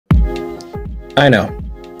I know.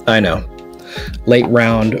 I know. Late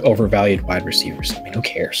round overvalued wide receivers. I mean, who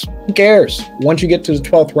cares? Who cares? Once you get to the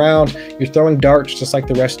 12th round, you're throwing darts just like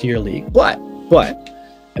the rest of your league. But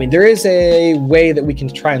I mean, there is a way that we can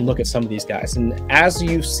try and look at some of these guys. And as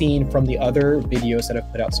you've seen from the other videos that I've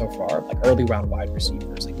put out so far, like early round wide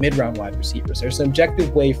receivers, like mid-round wide receivers, there's an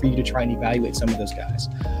objective way for you to try and evaluate some of those guys.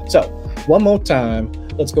 So one more time,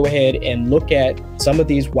 let's go ahead and look at some of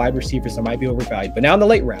these wide receivers that might be overvalued. But now in the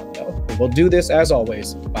late round, though, we'll do this as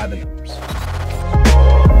always by the numbers.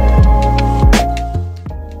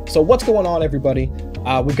 So what's going on, everybody?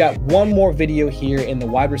 We've got one more video here in the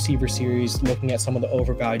wide receiver series looking at some of the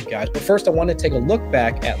overvalued guys. But first, I want to take a look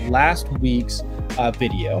back at last week's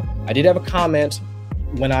video. I did have a comment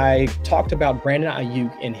when I talked about Brandon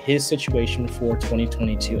Ayuk and his situation for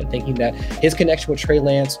 2022 and thinking that his connection with Trey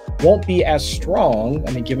Lance won't be as strong,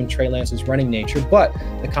 I mean, given Trey Lance's running nature, but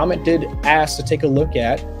the comment did ask to take a look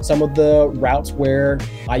at some of the routes where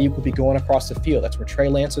Ayuk will be going across the field. That's where Trey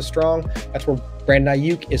Lance is strong. That's where Brandon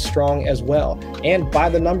Ayuk is strong as well. And by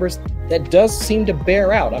the numbers, that does seem to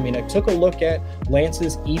bear out. I mean, I took a look at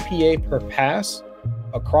Lance's EPA per pass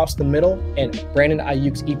across the middle and Brandon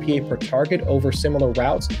Ayuk's EPA per target over similar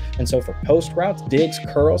routes. And so for post routes, digs,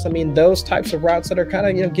 curls, I mean, those types of routes that are kind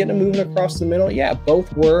of, getting them moving across the middle, yeah,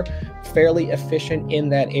 both were fairly efficient in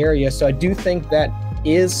that area. So I do think that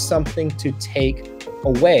is something to take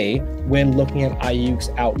away when looking at Ayuk's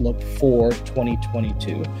outlook for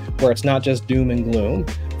 2022, where it's not just doom and gloom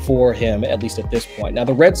for him, at least at this point. Now,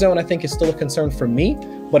 the red zone, I think, is still a concern for me,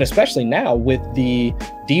 but especially now with the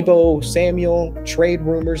Deebo Samuel trade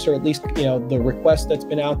rumors, or at least, the request that's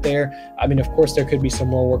been out there. I mean, of course, there could be some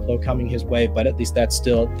more workload coming his way, but at least that's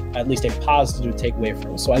still at least a positive to take away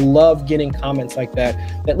from him. So I love getting comments like that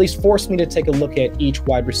at least force me to take a look at each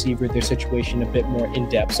wide receiver, their situation a bit more in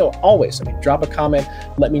depth. So always, I mean, drop a comment,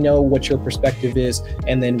 let me know what your perspective is,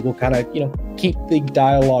 and then we'll kind of, keep the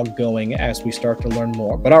dialogue going as we start to learn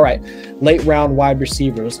more. But all right, late round wide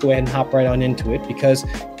receiver, let's go ahead and hop right on into it, because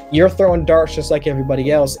you're throwing darts just like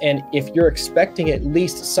everybody else. And if you're expecting at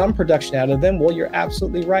least some production out of them, well, you're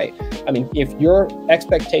absolutely right. I mean, if your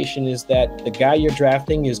expectation is that the guy you're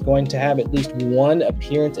drafting is going to have at least one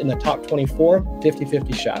appearance in the top 24,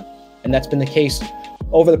 50-50 shot. And that's been the case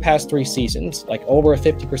over the past 3 seasons, like over a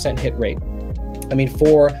 50% hit rate. I mean,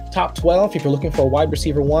 for top 12, if you're looking for a wide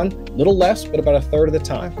receiver 1, a little less, but about a third of the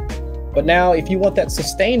time. But now, if you want that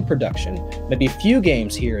sustained production, maybe a few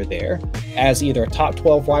games here or there, as either a top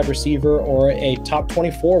 12 wide receiver or a top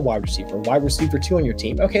 24 wide receiver 2 on your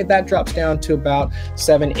team, okay, that drops down to about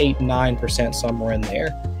 7, 8, 9%, somewhere in there.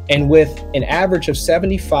 And with an average of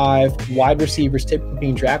 75 wide receivers typically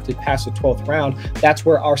being drafted past the 12th round, that's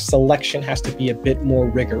where our selection has to be a bit more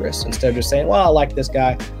rigorous. Instead of just saying, well, I like this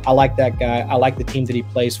guy, I like that guy, I like the team that he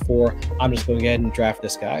plays for, I'm just going to go ahead and draft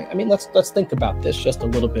this guy. I mean, let's think about this just a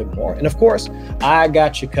little bit more. And of course, I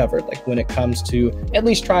got you covered, like when it comes to at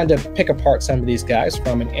least trying to pick apart some of these guys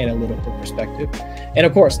from an analytical perspective. And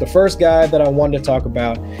of course, the first guy that I wanted to talk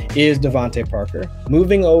about is Devante Parker,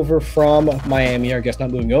 moving over from Miami, or I guess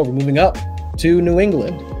not moving over, moving up to New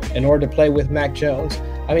England in order to play with Mac Jones.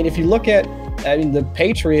 I mean, if you look at the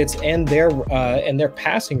Patriots and their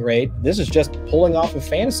passing rate, this is just pulling off of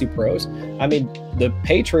Fantasy Pros. I mean, the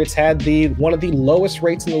Patriots had one of the lowest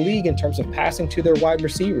rates in the league in terms of passing to their wide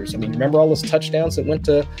receivers. I mean, remember all those touchdowns that went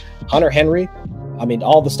to Hunter Henry? I mean,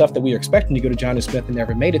 all the stuff that we were expecting to go to Jonnu Smith and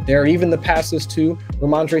never made it there, even the passes to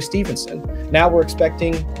Ramondre Stevenson. Now we're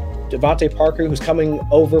expecting Devante Parker, who's coming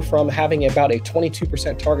over from having about a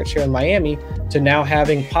 22% target share in Miami to now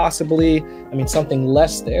having possibly, something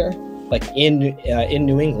less there, like in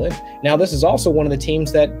New England. Now, this is also one of the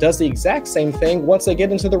teams that does the exact same thing once they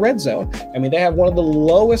get into the red zone. I mean, they have one of the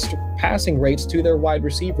lowest passing rates to their wide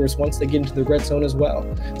receivers once they get into the red zone as well.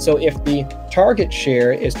 So if the target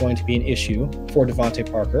share is going to be an issue for Devante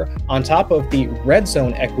Parker, on top of the red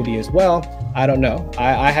zone equity as well, I don't know.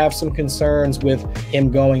 I have some concerns with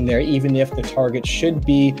him going there, even if the target should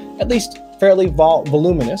be at least fairly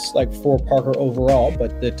voluminous, like for Parker overall,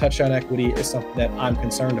 but the touchdown equity is something that I'm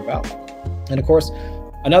concerned about. And of course,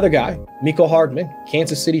 another guy, Mecole Hardman,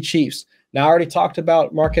 Kansas City Chiefs. Now, I already talked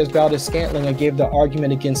about Marquez Valdes-Scantling. I gave the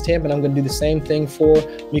argument against him, and I'm going to do the same thing for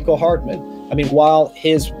Mecole Hardman. I mean, while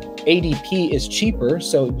his ADP is cheaper,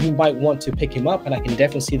 so you might want to pick him up, and I can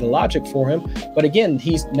definitely see the logic for him. But again,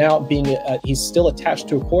 he's now he's still attached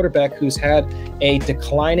to a quarterback who's had a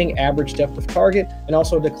declining average depth of target and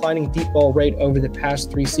also a declining deep ball rate over the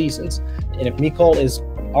past 3 seasons. And if Mecole is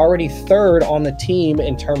already 3rd on the team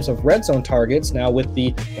in terms of red zone targets, now with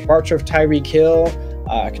the departure of Tyreek Hill,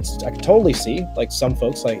 I could totally see like some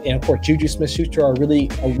folks like, and of course Juju Smith-Schuster are we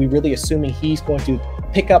really assuming he's going to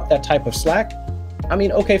pick up that type of slack? I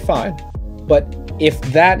mean, okay, fine. But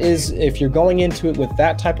if you're going into it with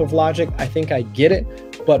that type of logic, I think I get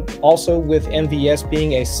it. But also with MVS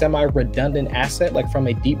being a semi-redundant asset, like from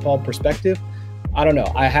a deep ball perspective, I don't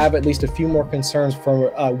know. I have at least a few more concerns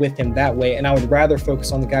with him that way, and I would rather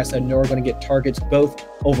focus on the guys that I know are going to get targets both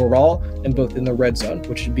overall and both in the red zone,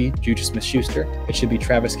 which should be Juju Smith-Schuster, it should be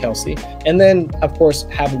Travis Kelce, and then of course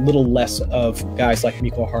have a little less of guys like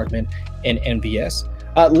Mecole Hardman and MVS.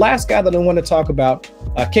 Last guy that I want to talk about,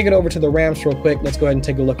 kick it over to the Rams real quick. Let's go ahead and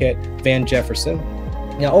take a look at Van Jefferson.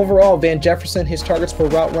 Now, overall, Van Jefferson, his targets per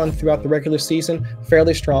route run throughout the regular season,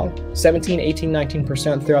 fairly strong, 17, 18,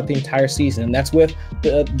 19% throughout the entire season. And that's with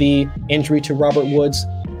the injury to Robert Woods,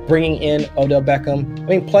 bringing in Odell Beckham. I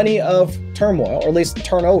mean, plenty of turmoil, or at least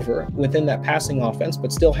turnover within that passing offense,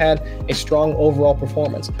 but still had a strong overall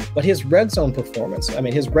performance. But his red zone performance, I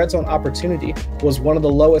mean, his red zone opportunity was one of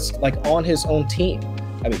the lowest, like on his own team.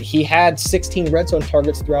 I mean, he had 16 red zone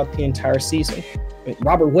targets throughout the entire season. I mean,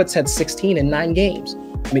 Robert Woods had 16 in 9 games.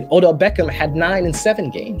 I mean, Odell Beckham had 9 in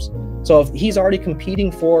 7 games. So if he's already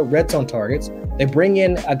competing for red zone targets, they bring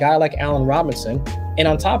in a guy like Allen Robinson. And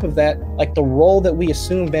on top of that, like the role that we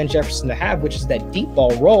assume Van Jefferson to have, which is that deep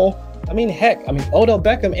ball role. I mean, heck, I mean, Odell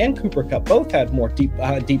Beckham and Cooper Kupp both had more deep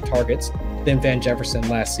targets than Van Jefferson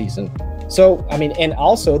last season. So, I mean, and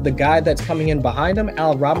also the guy that's coming in behind him,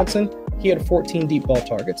 Allen Robinson, he had 14 deep ball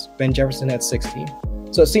targets. Van Jefferson had 16.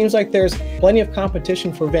 So it seems like there's plenty of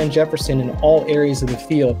competition for Van Jefferson in all areas of the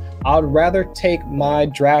field. I would rather take my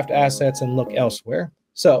draft assets and look elsewhere.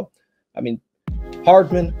 So, I mean,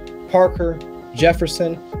 Hardman, Parker,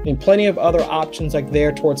 Jefferson, I mean, plenty of other options like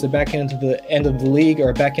there towards the back end of the league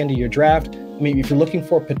or back end of your draft. I mean, if you're looking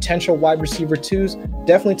for potential wide receiver 2s,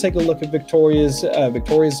 definitely take a look at Victoria's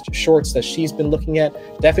shorts that she's been looking at.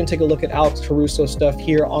 Definitely take a look at Alex Caruso stuff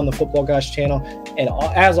here on the Football Guys channel. And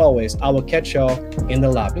as always, I will catch y'all in the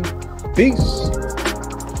lobby. Peace.